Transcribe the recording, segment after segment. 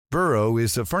Burrow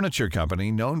is a furniture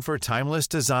company known for timeless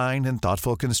design and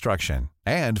thoughtful construction,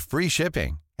 and free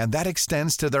shipping, and that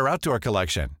extends to their outdoor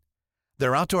collection.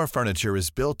 Their outdoor furniture is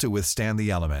built to withstand the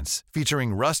elements,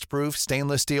 featuring rust-proof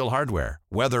stainless steel hardware,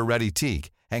 weather-ready teak,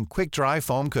 and quick-dry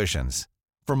foam cushions.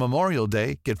 For Memorial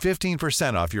Day, get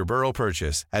 15% off your Burrow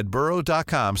purchase at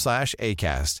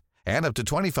burrow.com/ACAST and up to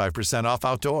 25% off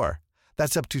outdoor.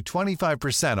 That's up to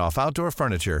 25% off outdoor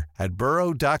furniture at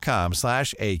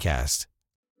burrow.com/ACAST.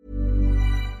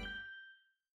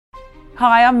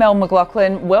 Hi, I'm Mel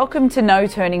McLaughlin. Welcome to No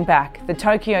Turning Back, the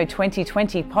Tokyo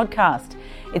 2020 podcast.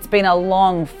 It's been a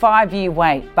long 5-year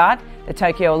wait, but the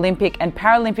Tokyo Olympic and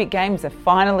Paralympic Games are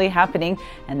finally happening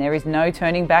and there is no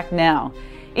turning back now.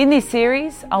 In this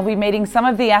series, I'll be meeting some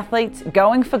of the athletes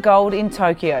going for gold in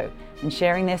Tokyo and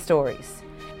sharing their stories.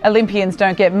 Olympians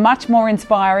don't get much more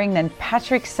inspiring than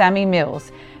Patrick "Sammy"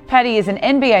 Mills. Paddy is an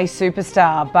NBA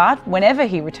superstar, but whenever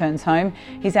he returns home,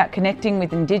 he's out connecting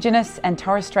with Indigenous and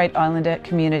Torres Strait Islander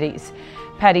communities.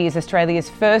 Paddy is Australia's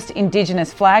first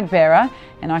Indigenous flag bearer,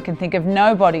 and I can think of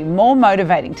nobody more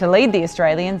motivating to lead the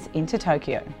Australians into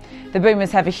Tokyo. The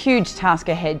Boomers have a huge task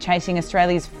ahead, chasing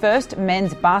Australia's first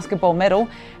men's basketball medal,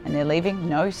 and they're leaving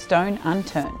no stone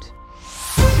unturned.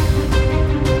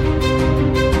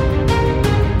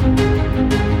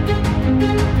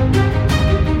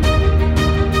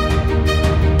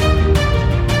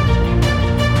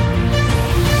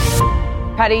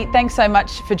 Paddy, thanks so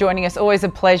much for joining us. Always a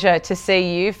pleasure to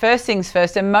see you. First things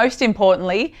first, and most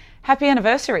importantly, happy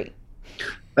anniversary.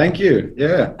 Thank you.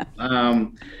 Yeah.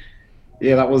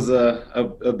 That was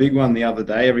a big one the other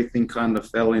day. Everything kind of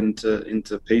fell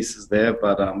into pieces there,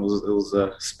 but it was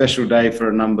a special day for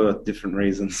a number of different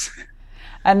reasons.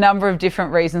 A number of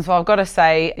different reasons. Well, I've got to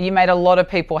say, you made a lot of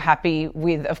people happy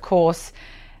with, of course,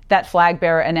 that flag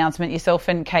bearer announcement, yourself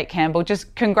and Kate Campbell.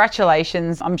 Just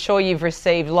congratulations. I'm sure you've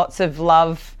received lots of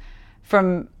love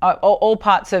from all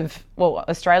parts of,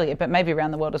 Australia, but maybe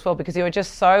around the world as well, because you were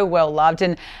just so well loved.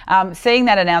 And seeing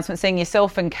that announcement, seeing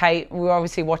yourself and Kate, we were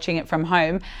obviously watching it from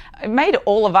home, it made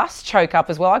all of us choke up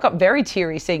as well. I got very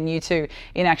teary seeing you two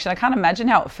in action. I can't imagine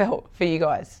how it felt for you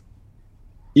guys.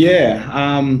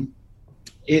 Yeah,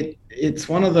 it's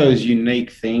one of those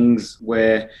unique things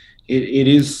where it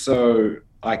is so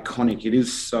iconic, it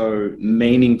is so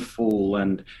meaningful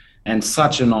and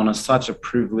such an honor, such a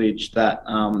privilege that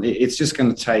it's just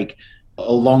going to take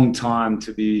a long time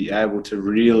to be able to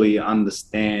really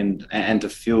understand and to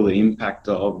feel the impact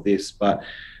of this. But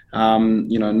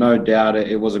no doubt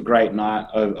it was a great night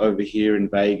over here in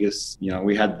Vegas.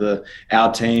 We had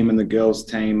our team and the girls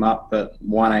team up at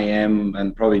 1 a.m.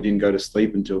 and probably didn't go to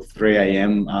sleep until 3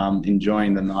 a.m.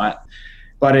 Enjoying the night.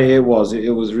 But it was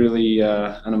really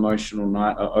an emotional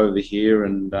night over here,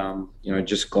 and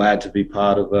just glad to be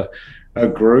part of a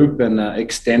group and an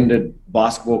extended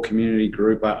basketball community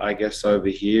group, I guess, over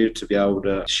here to be able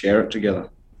to share it together.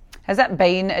 Has that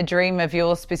been a dream of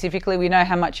yours specifically? We know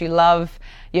how much you love,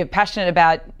 you're passionate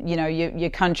about, your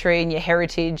country and your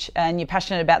heritage, and you're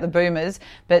passionate about the Boomers.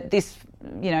 But this,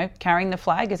 carrying the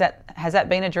flag, has that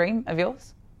been a dream of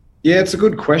yours? Yeah, it's a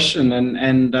good question,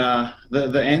 and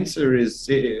the answer is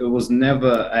it was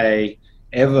never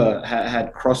ever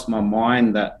had crossed my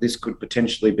mind that this could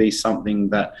potentially be something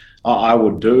that I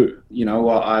would do.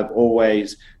 I've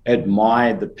always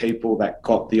admired the people that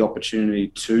got the opportunity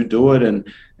to do it,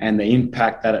 and the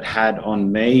impact that it had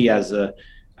on me as an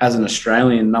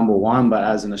Australian, number one, but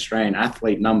as an Australian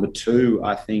athlete, number two,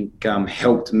 I think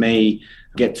helped me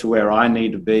get to where I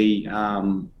need to be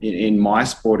in my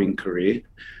sporting career.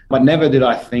 But never did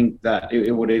I think that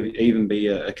it would even be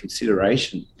a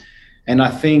consideration. And I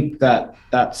think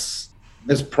that's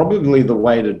probably the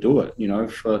way to do it,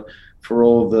 for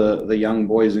all the young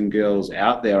boys and girls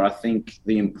out there. I think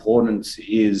the importance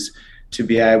is to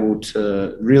be able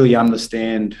to really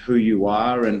understand who you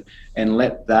are and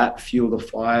let that fuel the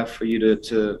fire for you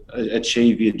to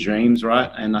achieve your dreams, right?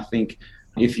 And I think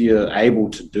if you're able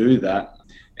to do that,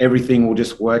 everything will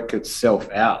just work itself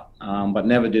out. But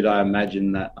never did I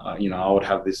imagine that, I would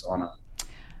have this honor.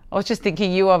 I was just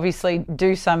thinking, you obviously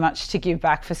do so much to give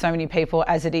back for so many people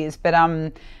as it is, but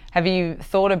have you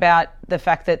thought about the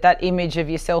fact that image of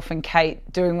yourself and Kate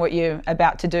doing what you're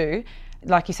about to do,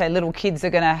 like you say, little kids are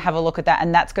going to have a look at that,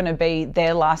 and that's going to be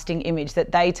their lasting image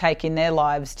that they take in their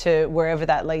lives to wherever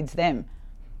that leads them?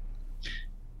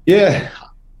 Yeah.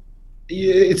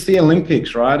 It's the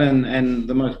Olympics, right? And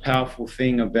the most powerful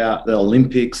thing about the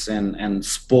Olympics and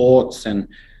sports and,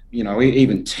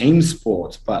 even team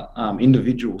sports, but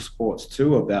individual sports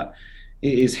too, about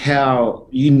is how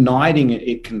uniting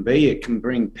it can be. It can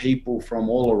bring people from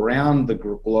all around the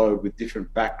globe with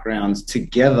different backgrounds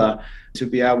together to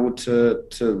be able to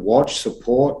watch,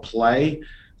 support, play.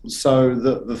 So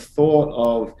the thought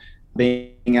of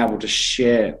being able to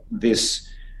share this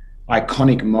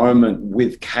iconic moment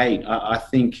with Kate, I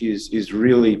think is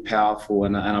really powerful,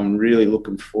 and I'm really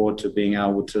looking forward to being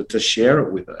able to share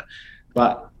it with her.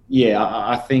 But yeah,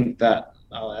 I think that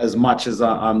as much as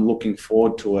I'm looking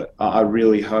forward to it, I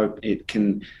really hope it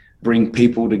can bring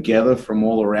people together from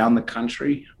all around the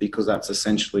country, because that's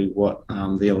essentially what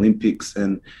the Olympics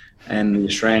and the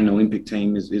Australian Olympic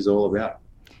team is all about.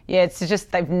 Yeah, it's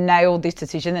just they've nailed this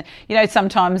decision. You know,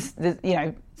 sometimes,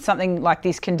 something like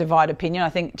this can divide opinion. I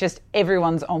think just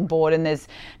everyone's on board, and there's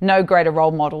no greater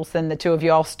role models than the two of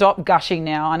you. I'll stop gushing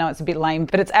now. I know it's a bit lame,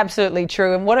 but it's absolutely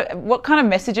true. And what kind of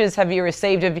messages have you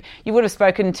received? You would have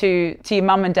spoken to your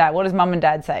mum and dad. What does mum and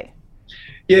dad say?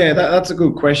 Yeah, that's a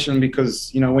good question,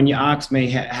 because, when you ask me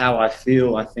how I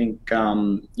feel, I think,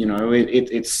 it's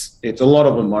a lot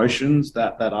of emotions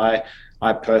that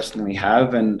I personally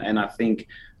have. And I think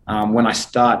when I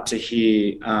start to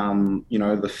hear,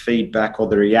 the feedback or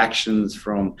the reactions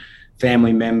from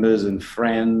family members and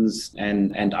friends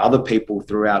and other people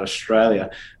throughout Australia,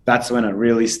 that's when it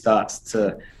really starts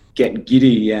to get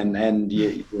giddy, and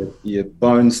your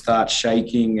bones start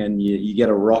shaking, and you get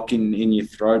a rock in your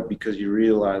throat, because you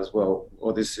realize, well,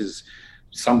 this is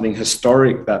something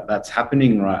historic that's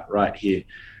happening right here.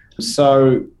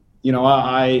 So,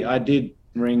 I did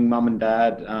ring mum and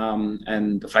dad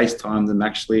and FaceTime them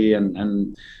actually,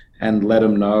 and let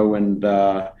them know. And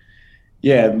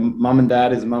mum and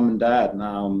dad is mum and dad.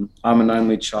 I'm an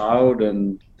only child,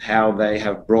 and how they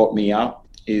have brought me up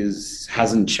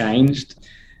hasn't changed.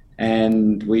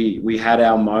 And we had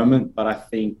our moment, but I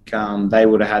think they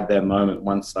would have had their moment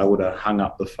once I would have hung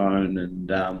up the phone,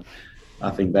 and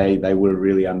I think they would have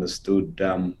really understood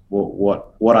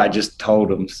what I just told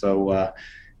them. So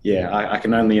I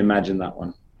can only imagine that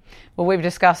one. Well, we've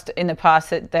discussed in the past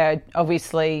that they're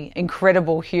obviously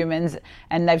incredible humans,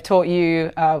 and they've taught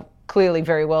you clearly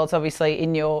very well. It's obviously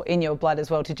in your blood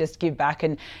as well to just give back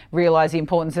and realise the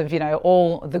importance of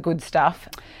all the good stuff.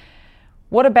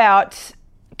 What about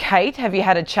Kate? Have you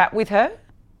had a chat with her?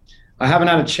 I haven't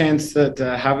had a chance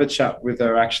to have a chat with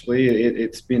her, actually.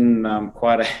 It's been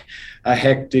quite a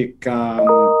hectic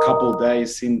couple of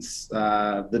days since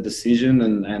the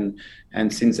decision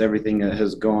and since everything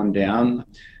has gone down.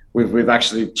 We've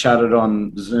actually chatted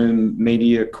on Zoom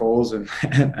media calls,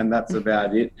 and that's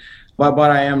about it. But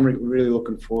I am really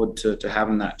looking forward to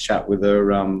having that chat with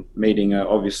her, meeting her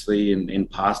obviously in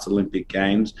past Olympic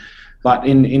Games. But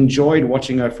enjoyed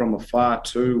watching her from afar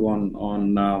too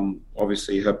on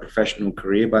obviously her professional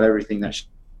career, but everything that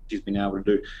she's been able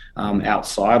to do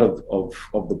outside of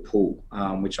the pool,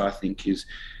 which I think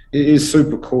is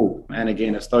super cool. And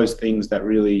again, it's those things that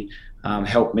really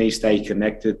help me stay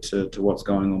connected to what's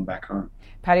going on back home.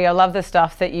 Paddy, I love the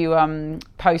stuff that you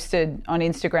posted on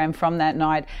Instagram from that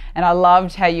night, and I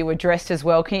loved how you were dressed as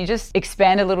well. Can you just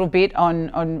expand a little bit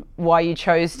on why you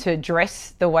chose to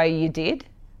dress the way you did?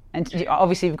 And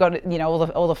obviously you've got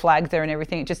all the flags there and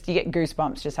everything. You get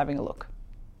goosebumps just having a look.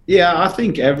 Yeah, I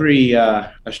think every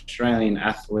Australian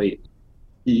athlete,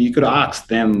 you could ask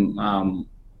them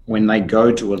when they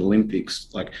go to an Olympics,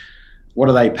 like, what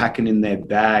are they packing in their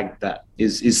bag that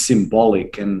is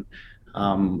symbolic? And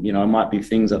it might be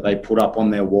things that they put up on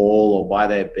their wall or by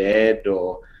their bed,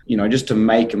 or just to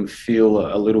make them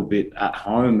feel a little bit at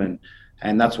home.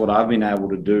 And that's what I've been able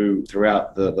to do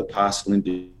throughout the past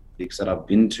Olympics that I've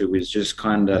been to, is just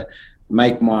kind of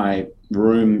make my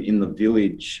room in the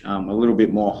village a little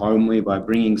bit more homely by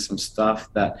bringing some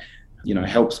stuff that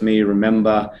helps me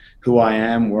remember who I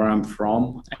am, where I'm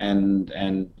from, and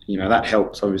that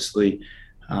helps obviously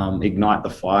ignite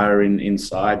the fire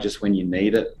inside just when you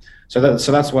need it. So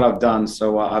that's what I've done.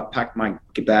 So I've packed my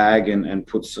bag and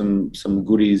put some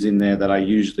goodies in there that I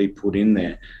usually put in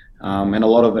there. And a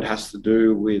lot of it has to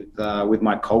do with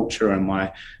my culture and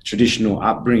my traditional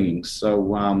upbringing.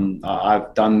 So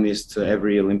I've done this to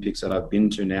every Olympics that I've been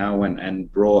to now,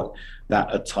 and brought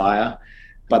that attire.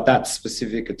 But that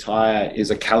specific attire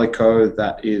is a calico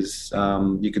that is,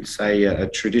 you could say, a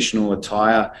traditional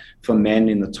attire for men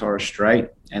in the Torres Strait.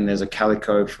 And there's a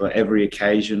calico for every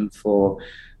occasion, for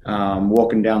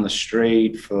walking down the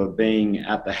street, for being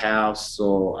at the house,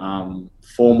 or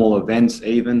formal events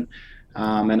even.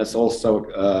 And it's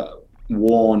also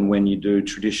worn when you do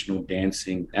traditional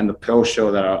dancing. And the pearl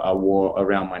shell that I wore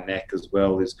around my neck as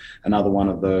well is another one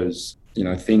of those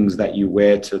things that you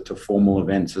wear to formal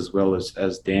events as well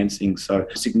as dancing. So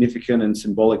significant and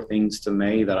symbolic things to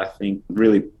me that I think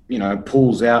really,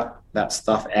 pulls out that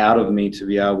stuff out of me to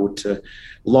be able to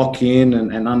lock in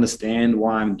and understand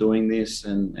why I'm doing this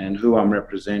and who I'm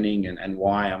representing and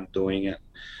why I'm doing it.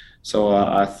 So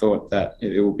I thought that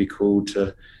it would be cool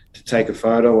to take a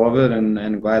photo of it,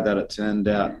 and glad that it turned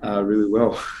out really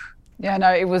well. Yeah,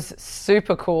 no, it was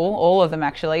super cool, all of them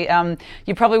actually.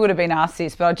 You probably would have been asked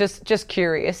this, but I'm just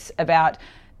curious about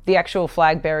the actual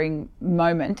flag bearing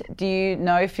moment. Do you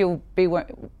know if you'll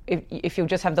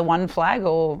just have the one flag,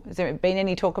 or has there been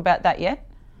any talk about that yet?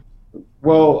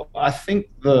 Well, I think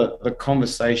the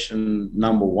conversation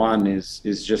number one is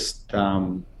just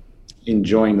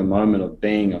enjoying the moment of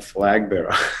being a flag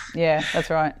bearer. Yeah, that's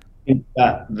right. I think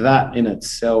that in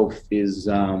itself is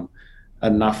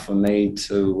enough for me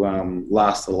to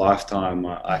last a lifetime,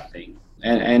 I think.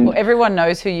 And well, everyone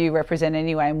knows who you represent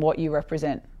anyway and what you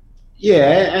represent.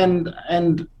 Yeah,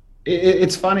 and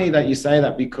it's funny that you say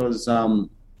that because,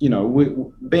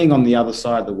 being on the other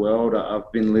side of the world,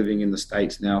 I've been living in the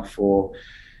States now for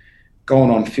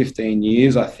going on 15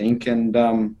 years, I think.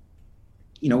 And,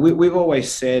 we've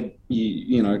always said,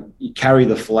 you carry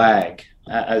the flag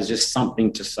as just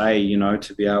something to say,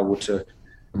 to be able to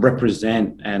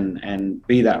represent and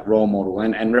be that role model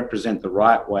and represent the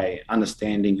right way,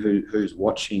 understanding who's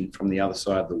watching from the other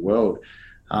side of the world.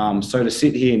 So to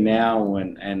sit here now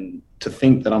and to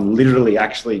think that I'm literally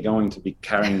actually going to be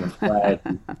carrying the flag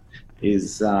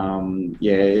is,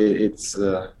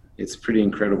 it's pretty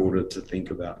incredible to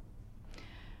think about.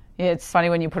 Yeah, it's funny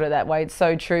when you put it that way. It's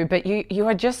so true. But you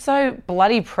are just so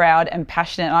bloody proud and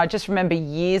passionate. And I just remember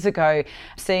years ago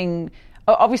seeing,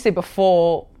 obviously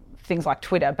before things like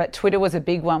Twitter, but Twitter was a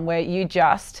big one where you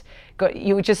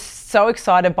were just so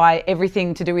excited by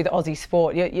everything to do with Aussie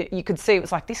sport. You could see it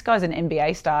was like, this guy's an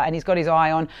NBA star and he's got his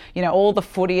eye on, all the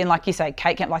footy and, like you say,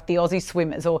 Kate Camp, like the Aussie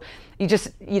swimmers, or you just,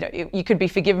 you could be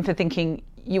forgiven for thinking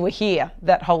you were here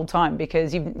that whole time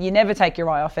because you never take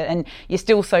your eye off it and you're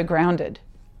still so grounded.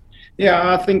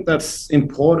 Yeah, I think that's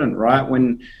important, right?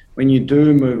 When you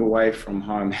do move away from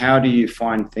home, how do you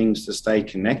find things to stay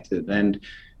connected?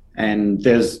 And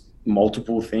there's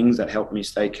multiple things that help me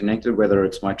stay connected, whether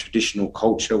it's my traditional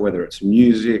culture, whether it's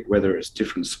music, whether it's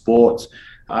different sports.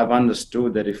 I've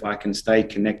understood that if I can stay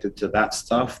connected to that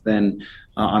stuff, then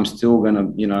I'm still going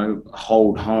to,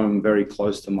 hold home very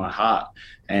close to my heart.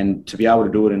 And to be able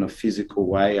to do it in a physical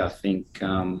way, I think,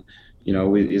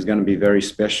 is going to be very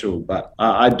special. But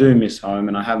I do miss home,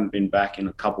 and I haven't been back in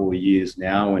a couple of years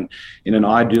now. And in an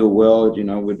ideal world,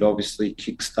 we'd obviously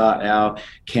kickstart our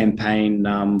campaign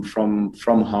from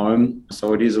home.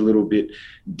 So it is a little bit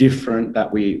different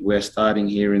that we're starting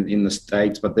here in the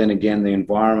States. But then again, the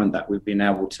environment that we've been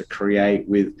able to create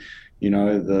with,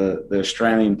 the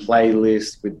Australian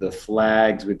playlist, with the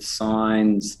flags, with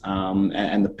signs,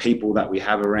 and the people that we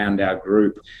have around our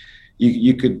group.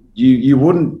 You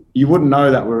wouldn't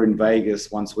know that we're in Vegas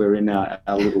once we're in our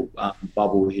little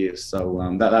bubble here.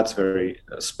 So that's very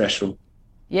special.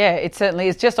 Yeah, it certainly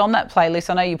is. Just on that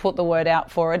playlist, I know you put the word out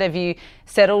for it. Have you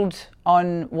settled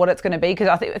on what it's going to be? Because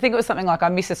I think it was something like, I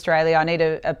miss Australia, I need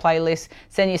a playlist,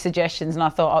 send you suggestions. And I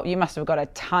thought, you must have got a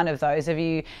ton of those. Have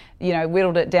you,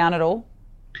 whittled it down at all?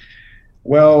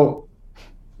 Well,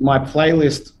 my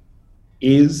playlist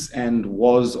is and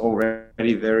was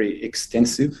already very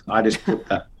extensive. I just put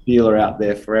that feeler out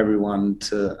there for everyone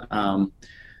to,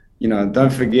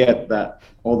 don't forget that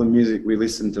all the music we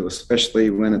listen to,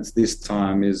 especially when it's this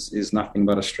time, is nothing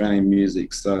but Australian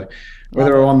music. So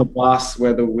whether we're on the bus,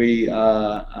 whether we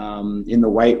are in the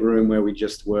weight room where we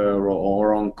just were,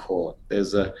 or on court,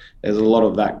 there's a lot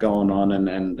of that going on.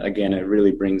 And again, it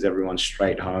really brings everyone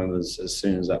straight home as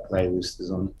soon as that playlist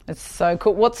is on. It's so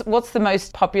cool. What's the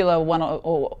most popular one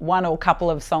or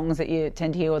couple of songs that you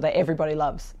tend to hear or that everybody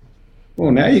loves?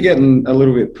 Well, now you're getting a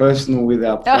little bit personal with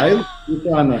our playlist.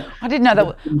 I didn't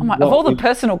know that. Of all the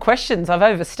personal questions, I've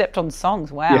overstepped on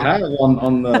songs. Wow. You have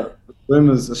on the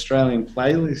Boomers Australian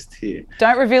playlist here.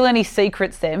 Don't reveal any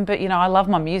secrets then, but, I love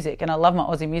my music and I love my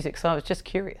Aussie music, so I was just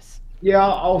curious. Yeah,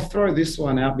 I'll throw this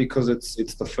one out because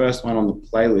it's the first one on the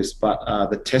playlist, but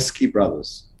the Teskey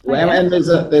Brothers. Oh, yeah. And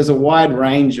there's a wide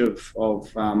range of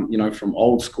from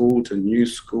old school to new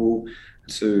school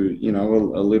to,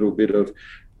 a little bit of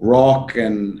rock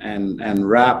and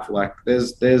rap. Like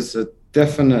there's a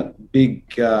definite big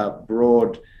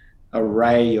broad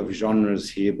array of genres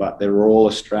here, but they're all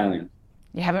Australian.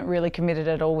 You haven't really committed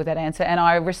at all with that answer, and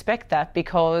I respect that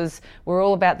because we're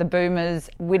all about the Boomers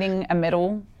winning a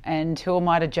medal, and who am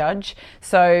I to judge?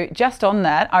 So just on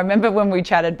that, I remember when we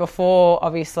chatted before,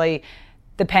 obviously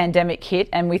the pandemic hit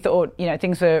and we thought,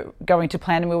 things were going to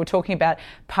plan and we were talking about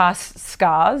past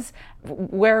scars.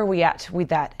 Where are we at with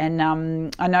that? And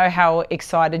I know how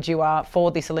excited you are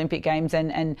for this Olympic Games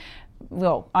and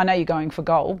well, I know you're going for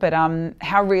gold, but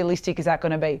how realistic is that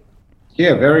going to be?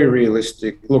 Yeah, very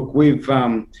realistic. Look, we've,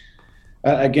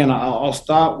 again, I'll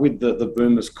start with the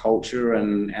Boomers culture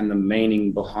and the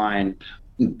meaning behind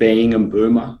being a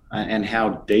Boomer and how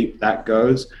deep that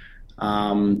goes.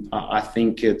 I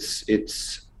think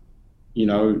it's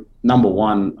number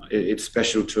one, it's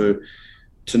special to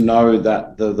know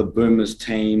that the Boomers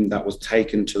team that was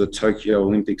taken to the Tokyo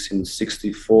Olympics in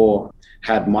 '64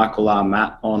 had Michael R.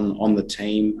 Matt on the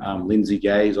team, Lindsay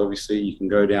Gaze, obviously you can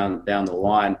go down the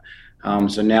line.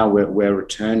 So now we're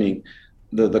returning.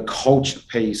 The culture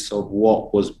piece of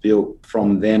what was built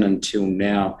from then until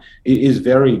now is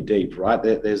very deep, right?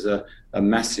 There's a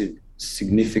massive,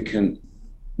 significant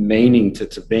meaning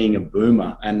to being a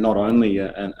Boomer, and not only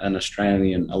an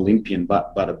Australian Olympian,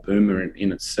 but a Boomer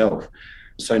in itself.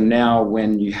 So now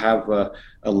when you have a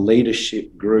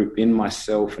leadership group in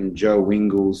myself and Joe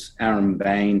Ingles, Aaron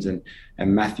Baines and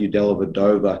Matthew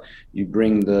Dellavedova, you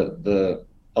bring the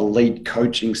elite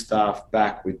coaching staff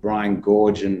back with Brian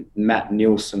Gorge and Matt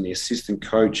Nielsen, the assistant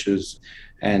coaches,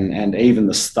 and even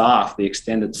the staff, the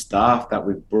extended staff that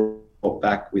we've brought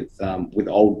back with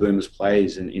old Boomers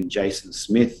players in Jason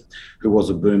Smith, who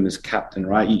was a Boomers captain,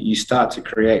 right? You start to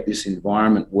create this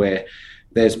environment where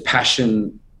there's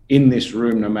passion in this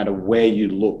room no matter where you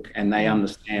look, and they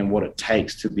understand what it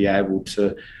takes to be able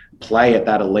to play at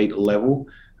that elite level.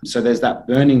 So there's that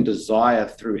burning desire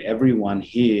through everyone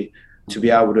here to be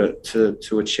able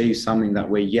to achieve something that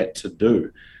we're yet to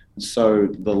do. So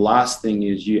the last thing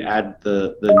is you add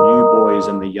the new boys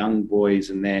and the young boys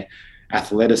and their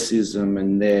athleticism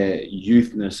and their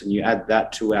youthness, and you add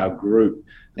that to our group,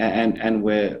 and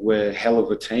we're hell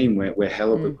of a team. We're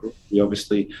hell of a group. We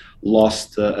obviously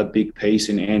lost a big piece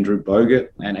in Andrew Bogut,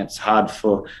 and it's hard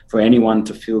for anyone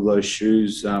to fill those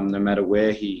shoes, no matter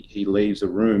where he leaves a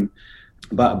room.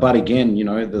 But again,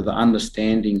 the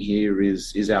understanding here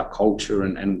is our culture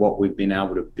and what we've been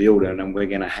able to build, and we're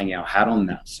going to hang our hat on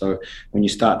that. So when you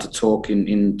start to talk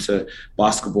into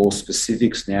basketball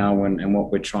specifics now and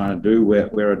what we're trying to do,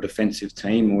 we're a defensive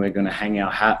team, and we're going to hang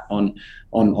our hat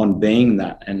on being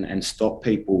that and stop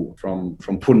people from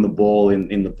putting the ball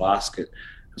in the basket.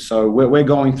 So we're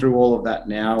going through all of that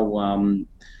now.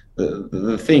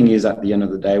 The thing is, at the end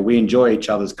of the day, we enjoy each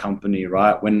other's company,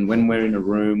 right? When we're in a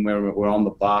room, we're on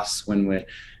the bus, when we're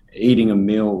eating a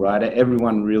meal, right?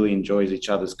 Everyone really enjoys each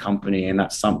other's company, and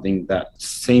that's something that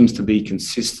seems to be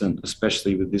consistent,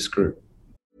 especially with this group.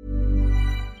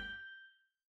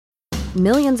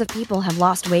 Millions of people have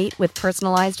lost weight with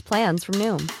personalized plans from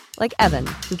Noom, like Evan,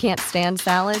 who can't stand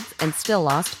salads and still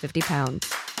lost 50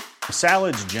 pounds.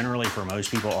 Salads generally for most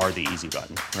people are the easy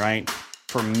button, right?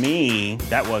 For me,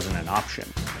 that wasn't an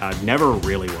option. I never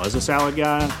really was a salad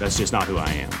guy. That's just not who I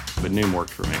am. But Noom worked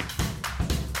for me.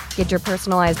 Get your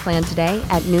personalized plan today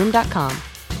at Noom.com.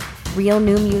 Real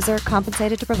Noom user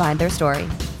compensated to provide their story.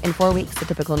 In 4 weeks, the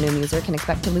typical Noom user can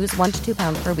expect to lose 1 to 2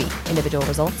 pounds per week. Individual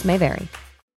results may vary.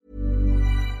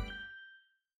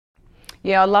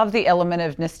 Yeah, I love the element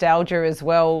of nostalgia as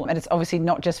well. And it's obviously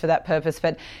not just for that purpose,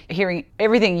 but hearing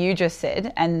everything you just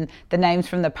said and the names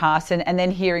from the past, and then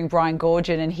hearing Brian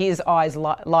Goorjian and his eyes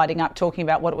lighting up, talking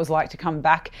about what it was like to come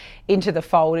back into the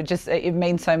fold. It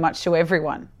means so much to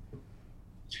everyone.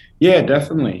 Yeah,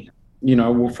 definitely.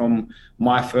 From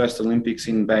my first Olympics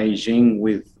in Beijing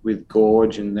with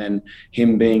Gorge, and then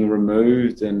him being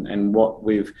removed and what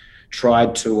we've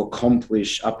tried to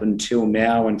accomplish up until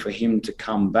now, and for him to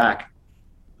come back.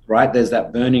 Right, there's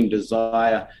that burning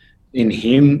desire in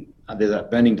him. There's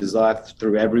that burning desire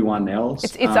through everyone else.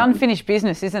 It's unfinished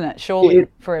business, isn't it? Surely,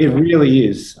 for everyone. It really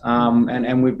is.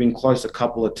 And we've been close a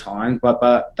couple of times,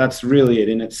 but that's really it.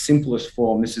 In its simplest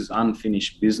form, this is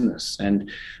unfinished business.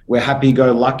 And we're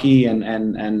happy-go-lucky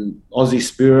and Aussie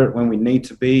spirit when we need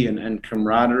to be, and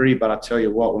camaraderie. But I tell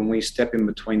you what, when we step in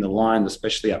between the lines,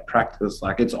 especially at practice,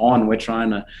 like it's on. We're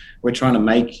trying to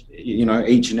make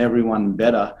each and every one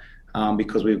better.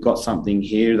 Because we've got something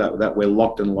here that we're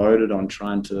locked and loaded on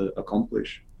trying to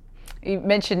accomplish. You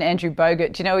mentioned Andrew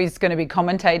Bogut. Do you know he's going to be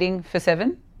commentating for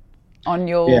Seven on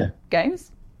your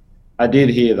games? I did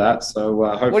hear that. So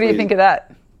hopefully. What do you think of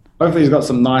that? Hopefully he's got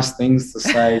some nice things to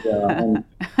say.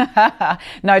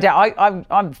 No doubt.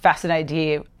 I'm fascinated to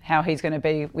hear how he's going to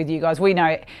be with you guys. We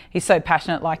know he's so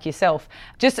passionate like yourself.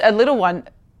 Just a little one,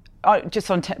 just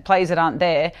on players that aren't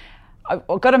there.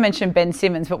 I've got to mention Ben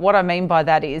Simmons, but what I mean by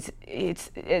that is it's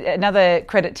another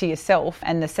credit to yourself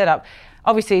and the setup.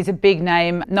 obviously he's a big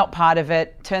name, not part of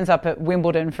it, turns up at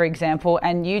Wimbledon, for example,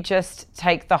 and you just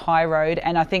take the high road,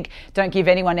 and I think don't give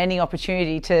anyone any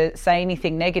opportunity to say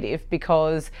anything negative,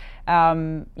 because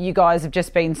you guys have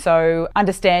just been so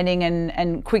understanding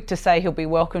and quick to say he'll be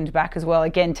welcomed back as well.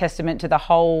 Again, testament to the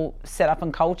whole setup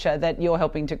and culture that you're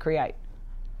helping to create.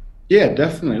 Yeah,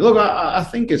 definitely. Look, I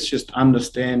think it's just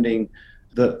understanding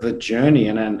the journey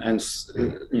and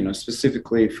you know,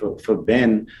 specifically for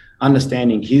Ben,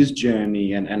 understanding his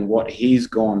journey and what he's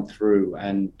gone through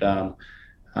and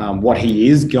what he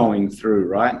is going through,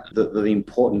 right? The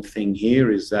important thing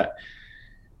here is that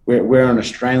we're an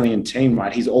Australian team,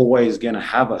 right? He's always going to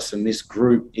have us, and this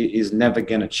group is never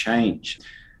going to change.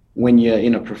 When you're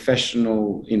in a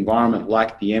professional environment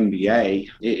like the NBA,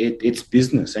 it's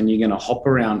business, and you're going to hop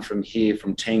around from here,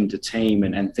 from team to team,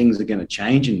 and things are going to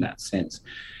change in that sense.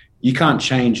 You can't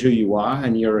change who you are,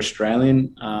 and you're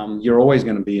Australian. You're always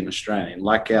going to be an Australian.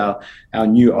 Like our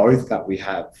new oath that we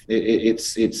have,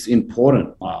 it's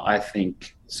important, I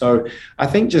think. So I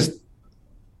think just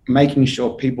making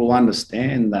sure people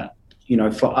understand that, you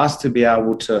know, for us to be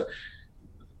able to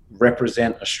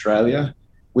represent Australia,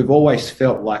 we've always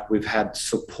felt like we've had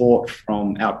support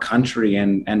from our country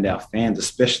and our fans,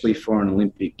 especially for an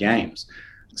Olympic Games.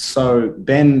 So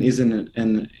Ben isn't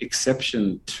an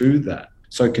exception to that.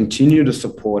 So continue to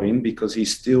support him, because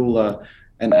he's still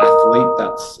an athlete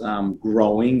that's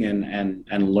growing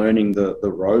and learning the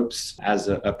ropes as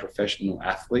a professional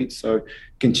athlete. So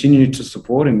continue to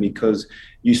support him, because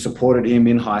you supported him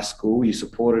in high school, you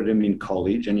supported him in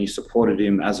college, and you supported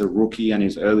him as a rookie and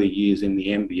his early years in the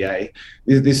NBA.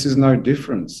 This is no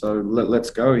different. So let's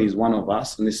go. He's one of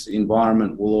us, and this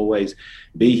environment will always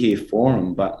be here for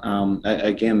him. But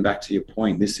again, back to your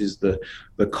point, this is the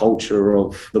culture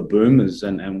of the Boomers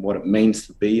and what it means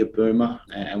to be a Boomer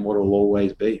and what it'll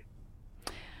always be.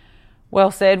 Well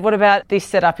said. What about this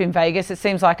setup in Vegas? It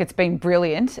seems like it's been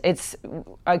brilliant. It's,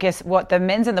 I guess, what the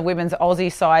men's and the women's Aussie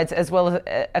sides, as well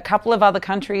as a couple of other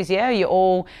countries. Yeah, you're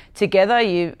all together.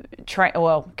 You train.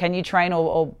 Well, can you train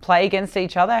or play against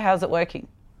each other? How's it working?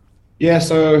 Yeah,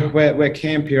 so we're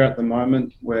camp here at the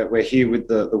moment. We're here with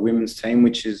the women's team,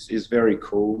 which is very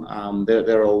cool.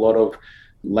 There are a lot of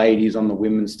ladies on the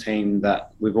women's team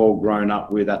that we've all grown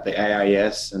up with at the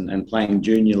AIS and playing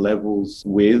junior levels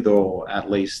with, or at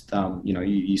least, you know,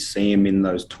 you see them in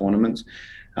those tournaments.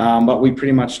 But we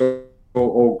pretty much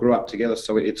all grew up together,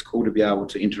 so it's cool to be able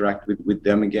to interact with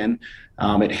them again.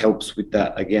 It helps with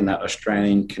that, again, that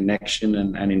Australian connection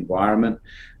and environment.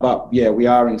 But yeah, we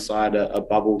are inside a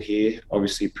bubble here,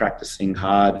 obviously practicing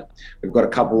hard. We've got a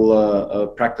couple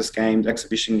of practice games,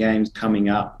 exhibition games coming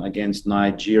up against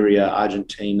Nigeria,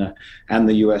 Argentina, and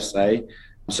the USA.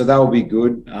 So that will be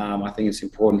good. I think it's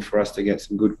important for us to get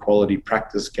some good quality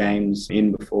practice games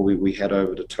in before we head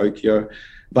over to Tokyo.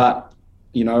 But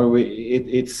you know,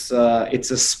 it's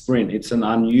a sprint. It's an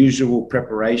unusual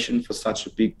preparation for such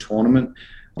a big tournament,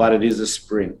 but it is a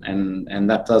sprint, and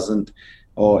that doesn't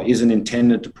or isn't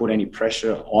intended to put any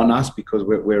pressure on us, because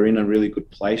we're in a really good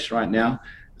place right now.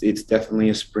 It's definitely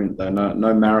a sprint, though.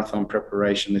 No marathon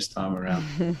preparation this time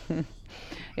around.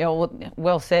 Yeah,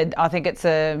 well said. I think it's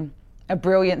a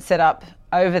brilliant setup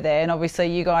over there, and obviously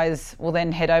you guys will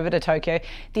then head over to Tokyo.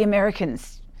 The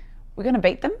Americans, we're going to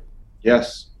beat them?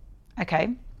 Yes. Okay.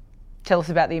 Tell us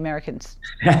about the Americans.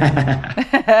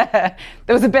 That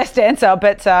was the best answer,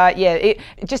 but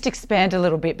just expand a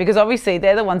little bit, because obviously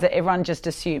they're the ones that everyone just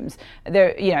assumes.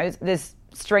 There's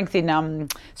strength in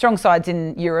strong sides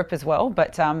in Europe as well,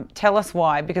 but tell us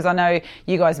why, because I know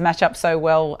you guys match up so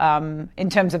well in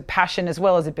terms of passion as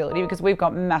well as ability, because we've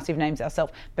got massive names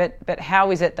ourselves. But how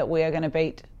is it that we are going to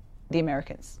beat the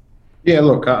Americans? Yeah,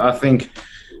 look, I think,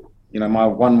 you know, my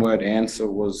one-word answer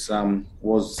was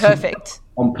perfect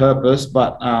on purpose,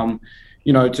 but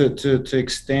you know, to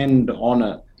extend on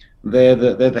it, they're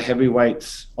the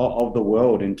heavyweights of the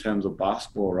world in terms of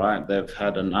basketball, right? They've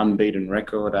had an unbeaten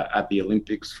record at the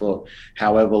Olympics for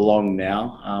however long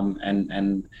now,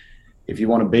 and if you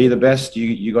want to be the best,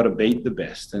 you got to beat the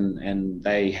best, and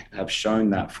they have shown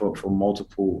that for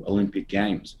multiple Olympic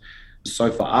Games.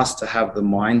 So for us to have the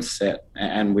mindset,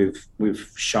 and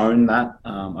we've shown that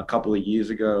a couple of years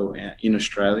ago in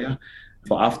Australia,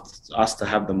 for us to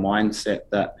have the mindset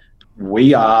that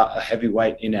we are a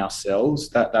heavyweight in ourselves,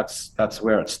 that's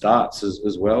where it starts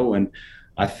as well. And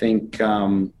I think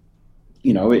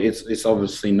you know, it's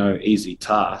obviously no easy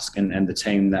task, and the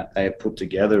team that they have put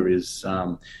together is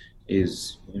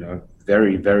you know,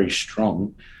 very, very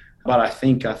strong. But I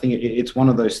think it's one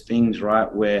of those things,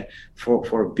 right, where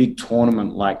for a big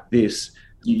tournament like this,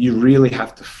 you really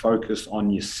have to focus on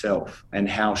yourself and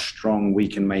how strong we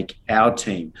can make our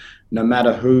team, no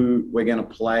matter who we're going to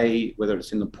play, whether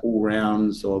it's in the pool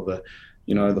rounds or the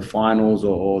finals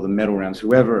or the medal rounds,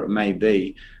 whoever it may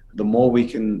be. The more we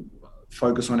can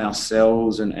focus on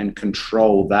ourselves and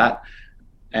control that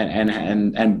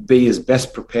and be as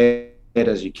best prepared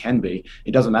as you can be.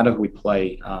 It doesn't matter who we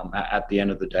play. At the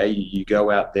end of the day, you go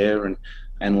out there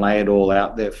and lay it all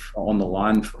out there on the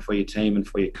line for your team and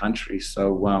for your country.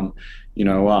 So,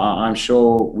 I'm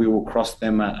sure we will cross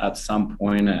them at some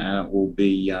point, and it will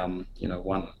be,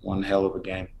 one hell of a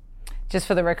game. Just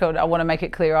for the record, I want to make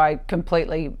it clear, I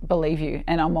completely believe you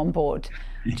and I'm on board.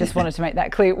 Just wanted to make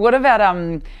that clear. What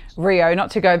about Rio?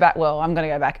 Not to go back, well, I'm going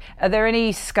to go back. Are there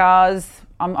any scars?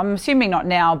 I'm assuming not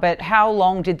now, but how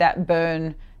long did that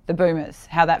burn the Boomers,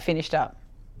 how that finished up?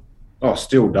 Oh,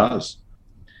 still does.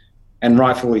 And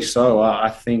rightfully so. I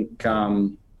think,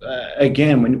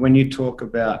 again, when you talk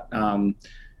about,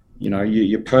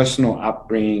 your personal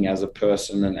upbringing as a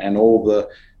person and all the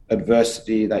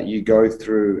adversity that you go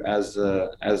through as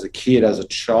a kid, as a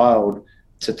child,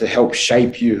 to help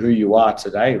shape you who you are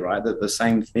today, right? The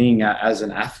same thing as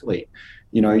an athlete.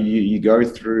 You go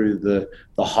through the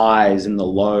highs and the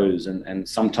lows, and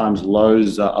sometimes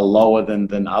lows are lower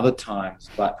than other times.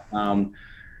 But,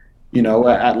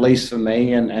 at least for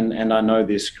me and I know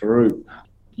this group,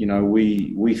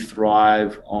 we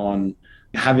thrive on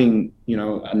having,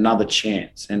 another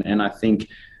chance. And I think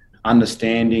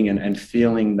understanding and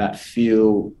feeling that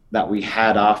feel that we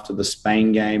had after the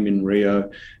Spain game in Rio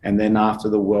and then after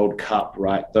the World Cup,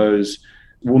 right? Those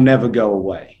will never go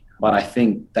away. But I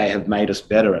think they have made us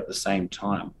better at the same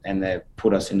time, and they've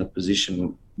put us in a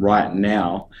position right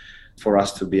now for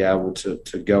us to be able to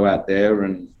go out there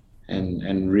and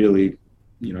really,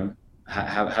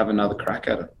 have another crack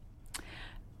at it.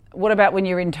 What about when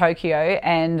you're in Tokyo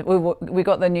and we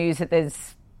got the news that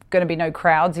there's going to be no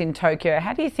crowds in Tokyo?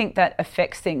 How do you think that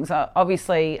affects things?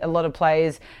 Obviously, a lot of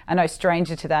players are no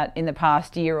stranger to that in the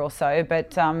past year or so,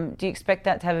 but do you expect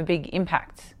that to have a big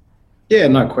impact? Yeah,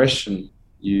 no question.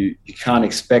 You can't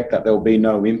expect that there'll be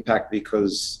no impact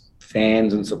because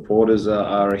fans and supporters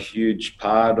are a huge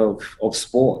part of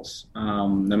sports,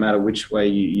 no matter which way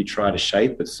you try to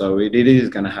shape it. So it is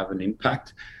going to have an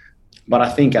impact. But I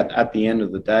think at the end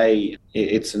of the day,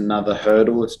 it's another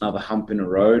hurdle, it's another hump in the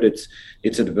road.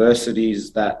 It's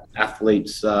adversities that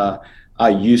athletes are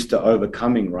used to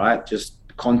overcoming, right? Just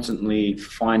constantly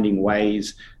finding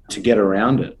ways to get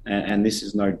around it. And this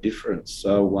is no different.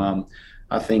 So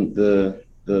I think the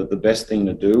best thing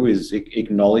to do is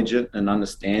acknowledge it and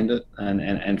understand it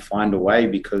and find a way,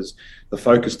 because the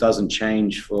focus doesn't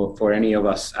change for any of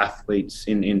us athletes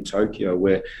in Tokyo,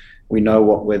 where we know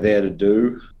what we're there to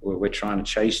do. We're trying to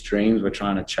chase dreams. We're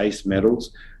trying to chase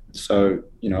medals. So,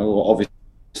 obviously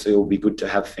it'll be good to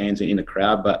have fans in the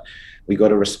crowd, but we got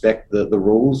to respect the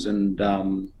rules and,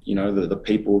 the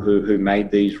people who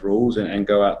made these rules and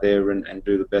go out there and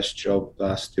do the best job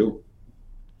still.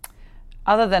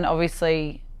 Other than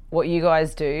obviously what you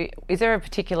guys do, is there a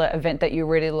particular event that you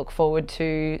really look forward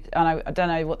to? I don't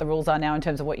know what the rules are now in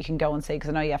terms of what you can go and see, because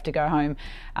I know you have to go home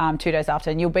 2 days after,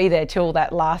 and you'll be there till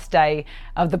that last day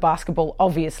of the basketball,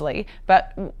 obviously.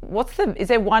 But is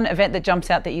there one event that jumps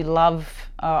out that you love?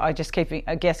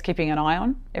 Keeping an eye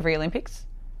on every Olympics.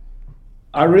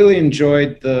 I really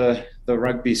enjoyed the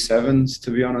rugby sevens, to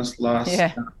be honest,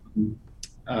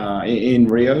 in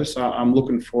Rio. So I'm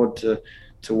looking forward to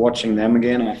watching them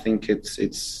again. I think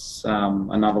it's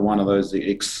another one of those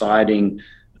exciting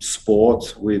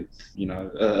sports with,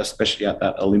 especially at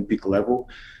that Olympic level.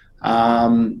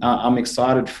 I'm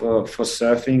excited for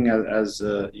surfing as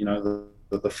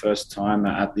the first time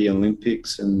at the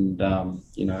Olympics, and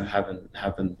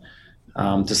having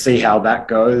to see how that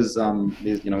goes.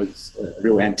 It's a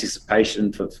real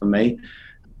anticipation for me.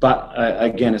 But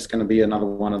again, it's going to be another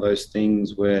one of those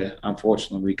things where,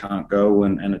 unfortunately, we can't go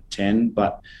and attend.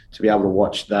 But to be able to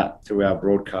watch that through our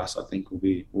broadcast, I think will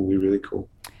be really cool.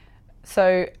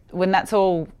 So when that's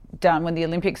all done, when the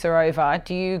Olympics are over,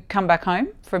 do you come back home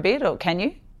for a bit, or can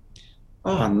you?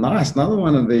 Oh, nice! Another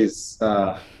one of these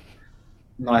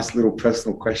nice little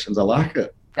personal questions. I like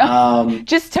it.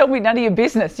 Just tell me none of your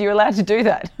business. You're allowed to do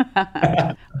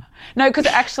that. No, because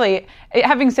actually,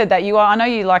 having said that, I know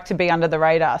you like to be under the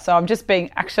radar. So I'm just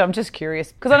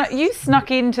curious, because I know you snuck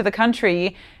into the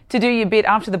country to do your bit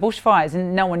after the bushfires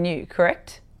and no one knew,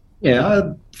 correct? Yeah,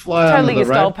 I fly totally your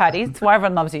style, Paddy. It's why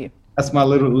everyone loves you. That's my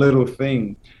little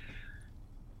thing.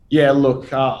 Yeah,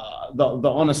 look, the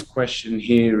honest question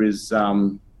here is,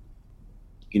 I've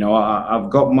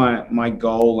got my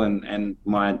goal and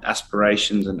my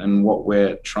aspirations and what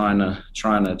we're trying to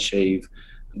achieve.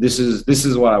 this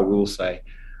is what I will say.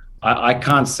 I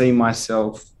can't see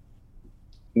myself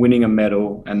winning a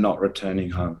medal and not returning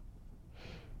home.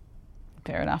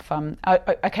 Fair enough.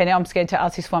 Okay, now I'm scared to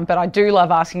ask this one, but I do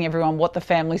love asking everyone what the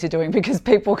families are doing, because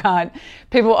people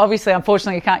obviously,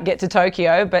 unfortunately, can't get to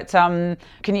Tokyo, but can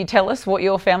you tell us what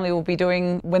your family will be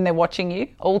doing when they're watching you,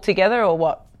 all together or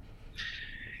what?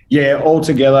 Yeah, all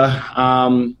together.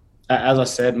 As I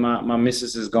said, my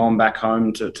missus has gone back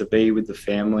home to be with the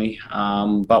family.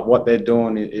 But what they're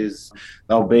doing is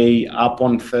they'll be up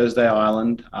on Thursday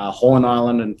Island, Horn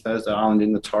Island and Thursday Island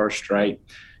in the Torres Strait.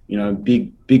 You know,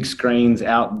 big screens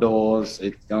outdoors.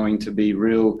 It's going to be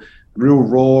real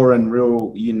raw and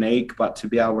real unique. But to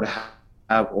be able to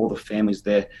have all the families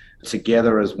there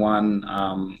together as one,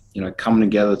 coming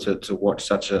together to watch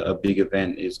such a big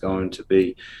event is going to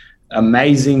be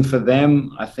amazing for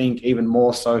them. I think even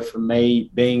more so for me,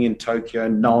 being in Tokyo,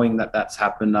 knowing that that's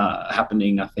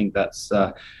happening. I think that's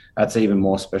even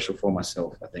more special for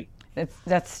myself, I think.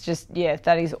 That's just,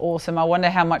 that is awesome. I wonder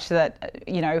how much of that,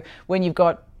 when you've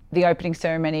got the opening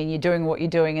ceremony and you're doing what you're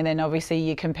doing and then obviously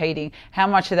you're competing, how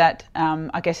much of that,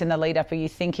 I guess in the lead up, are you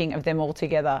thinking of them all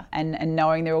together and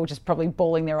knowing they're all just probably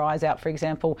bawling their eyes out, for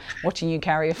example, watching you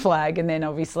carry a flag and then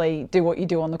obviously do what you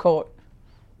do on the court?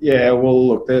 Yeah, well,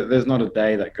 look, there's not a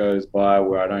day that goes by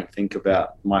where I don't think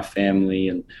about my family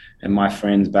and my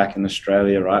friends back in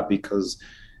Australia, right? Because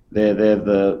they're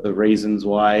the reasons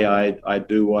why I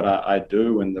do what I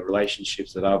do, and the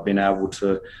relationships that I've been able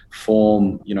to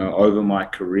form, over my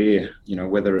career,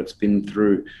 whether it's been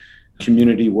through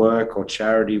community work or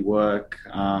charity work,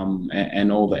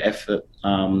 and all the effort,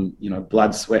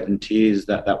 blood, sweat and tears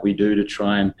that we do to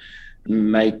try and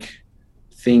make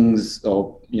things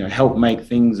or help make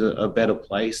things a better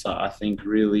place, I think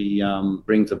really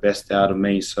brings the best out of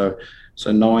me. So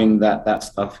knowing that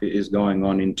stuff is going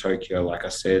on in Tokyo, like I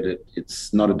said,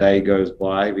 it's not a day goes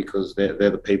by, because they're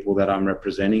the people that I'm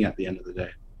representing at the end of the day.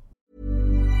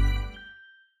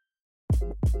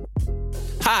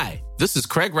 Hi, this is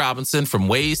Craig Robinson from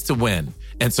Ways to Win,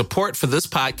 and support for this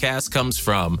podcast comes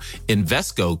from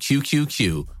Invesco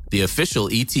QQQ, the official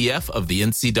ETF of the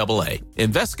NCAA.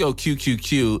 Invesco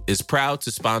QQQ is proud to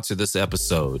sponsor this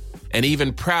episode, and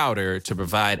even prouder to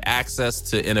provide access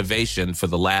to innovation for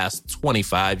the last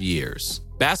 25 years.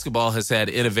 Basketball has had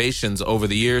innovations over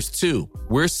the years, too.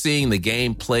 We're seeing the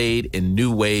game played in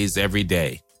new ways every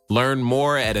day. Learn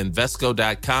more at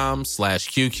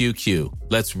Invesco.com/QQQ.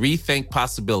 Let's rethink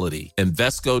possibility.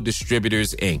 Invesco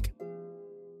Distributors, Inc.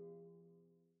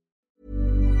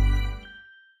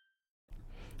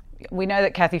 We know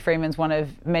that Cathy Freeman's one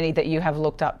of many that you have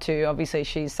looked up to. Obviously,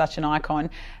 she's such an icon.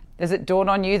 Does it dawn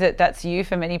on you that that's you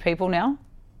for many people now?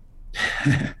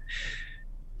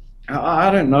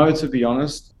 I don't know, to be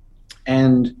honest.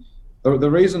 And the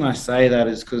reason I say that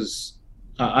is because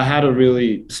I had a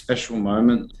really special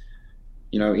moment,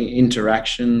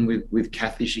 interaction with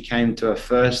Cathy. She came to her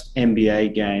first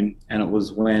NBA game, and it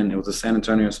was the San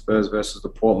Antonio Spurs versus the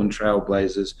Portland Trail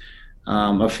Blazers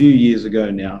a few years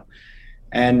ago now.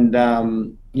 And,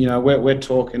 we're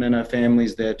talking, and her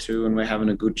family's there too, and we're having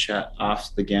a good chat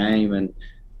after the game. And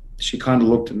she kind of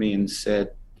looked at me and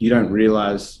said, "You don't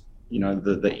realize,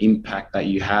 the impact that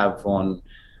you have on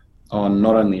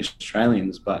not only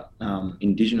Australians, but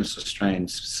Indigenous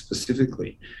Australians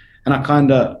specifically." And I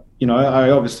kind of,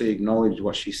 I obviously acknowledged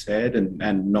what she said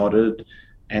and nodded.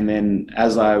 And then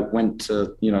as I went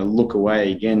to, look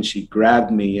away again, she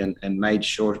grabbed me and made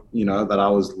sure, that I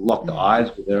was locked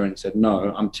eyes with her and said,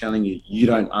 "No, I'm telling you, you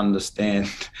don't understand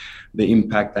the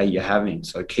impact that you're having.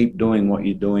 So keep doing what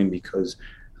you're doing, because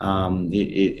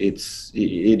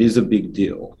it is a big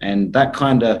deal." And that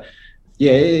kind of,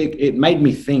 it made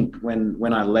me think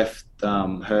when I left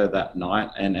her that night,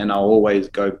 and I'll always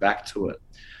go back to it.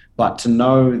 But to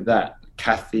know that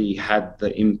Cathy had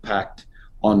the impact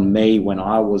on me when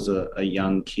I was a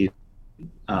young kid,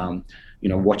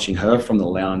 watching her from the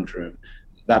lounge room,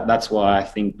 that's why I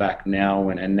think back now,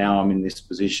 and now I'm in this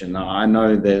position. I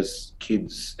know there's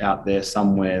kids out there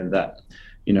somewhere that,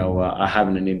 are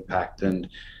having an impact. And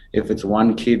if it's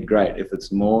one kid, great. If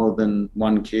it's more than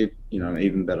one kid,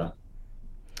 even better.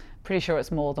 Pretty sure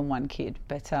it's more than one kid,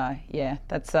 but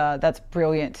that's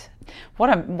brilliant. What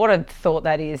a thought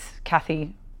that is,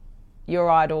 Cathy,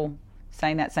 your idol,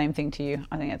 saying that same thing to you.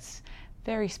 I think it's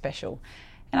very special.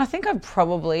 And I think I've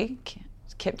probably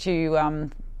kept you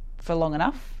for long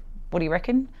enough. What do you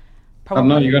reckon? Probably.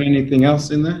 No, you got anything else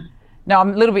in there? No,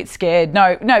 I'm a little bit scared.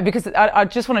 No, because I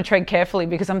just want to tread carefully,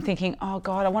 because I'm thinking, oh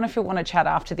God, I wonder if we want to chat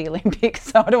after the Olympics,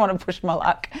 so I don't want to push my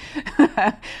luck.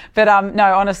 But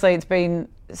no, honestly, it's been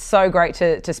so great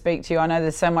to speak to you. I know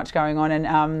there's so much going on,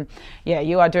 and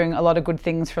you are doing a lot of good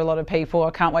things for a lot of people.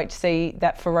 I can't wait to see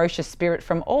that ferocious spirit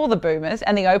from all the Boomers,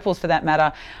 and the Opals for that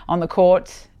matter, on the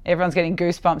court. Everyone's getting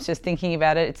goosebumps just thinking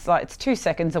about it. It's 2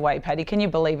 seconds away, Paddy. Can you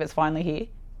believe it's finally here?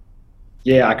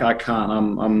 Yeah, I can't.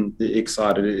 I'm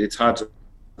excited. It's hard to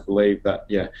believe that,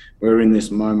 we're in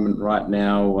this moment right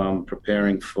now,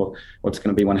 preparing for what's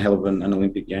going to be one hell of an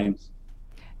Olympic Games.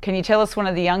 Can you tell us one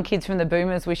of the young kids from the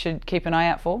Boomers we should keep an eye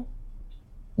out for?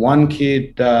 One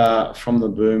kid from the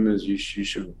Boomers you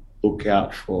should look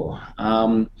out for.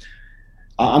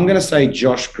 I'm going to say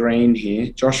Josh Green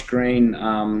here. Josh Green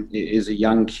is a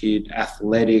young kid,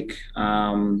 athletic.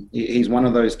 He's one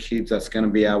of those kids that's going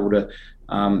to be able to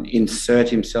insert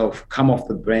himself, come off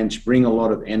the bench, bring a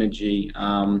lot of energy.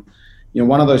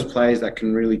 One of those players that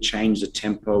can really change the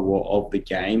tempo of the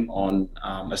game on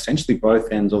essentially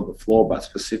both ends of the floor, but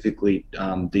specifically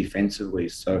defensively.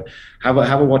 So have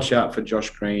a watch out for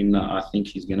Josh Green. I think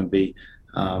he's going to be,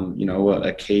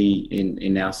 a key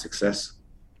in our success.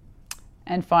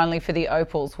 And finally, for the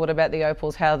Opals, what about the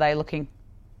Opals? How are they looking?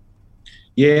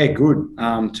 Yeah, good.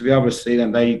 To be able to see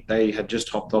them, they had just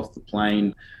hopped off the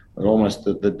plane almost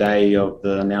the day of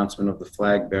the announcement of the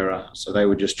flag bearer. So they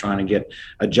were just trying to get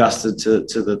adjusted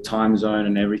to the time zone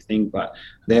and everything. But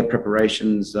their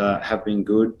preparations have been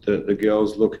good. The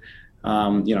girls look,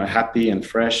 happy and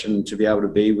fresh, and to be able to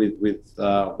be with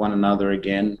one another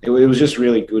again. It was just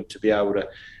really good to be able to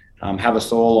have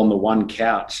us all on the one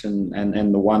couch and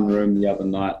the one room the other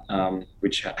night,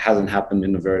 which hasn't happened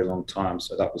in a very long time.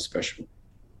 So that was special.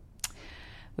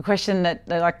 The question that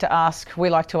we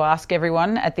like to ask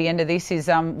everyone at the end of this is,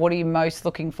 what are you most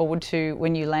looking forward to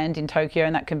when you land in Tokyo?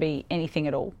 And that can be anything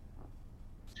at all.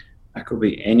 That could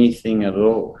be anything at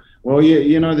all. Well,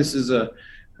 this is a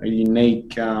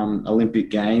unique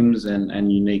Olympic Games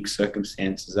and unique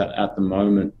circumstances at the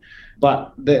moment.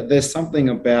 But there's something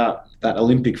about that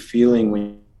Olympic feeling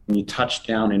when you touch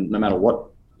down in no matter what,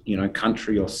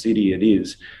 country or city it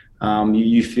is.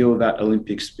 You feel that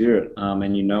Olympic spirit, and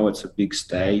it's a big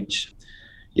stage.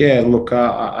 Yeah, look,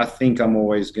 I think I'm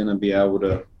always going to be able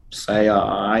to say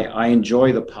I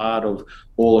enjoy the part of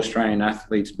all Australian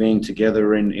athletes being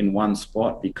together in one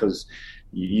spot, because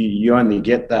you only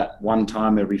get that one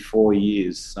time every 4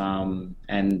 years, and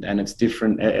it's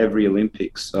different every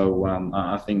Olympics. So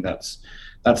I think that's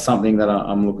something that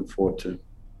I'm looking forward to.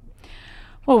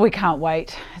 Well, we can't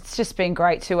wait. It's just been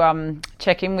great to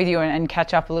check in with you and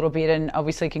catch up a little bit, and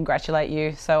obviously congratulate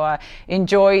you. So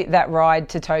enjoy that ride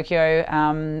to Tokyo.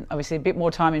 Obviously a bit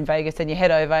more time in Vegas, then you head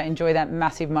over, enjoy that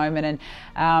massive moment,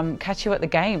 and catch you at the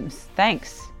Games.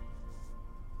 Thanks.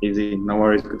 Easy, no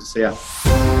worries. Good to see you.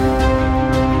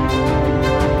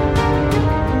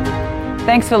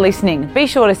 Thanks for listening. Be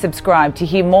sure to subscribe to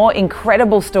hear more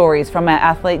incredible stories from our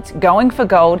athletes going for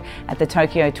gold at the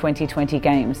Tokyo 2020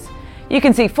 Games. You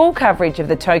can see full coverage of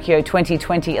the Tokyo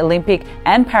 2020 Olympic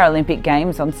and Paralympic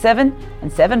Games on 7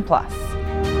 and 7+.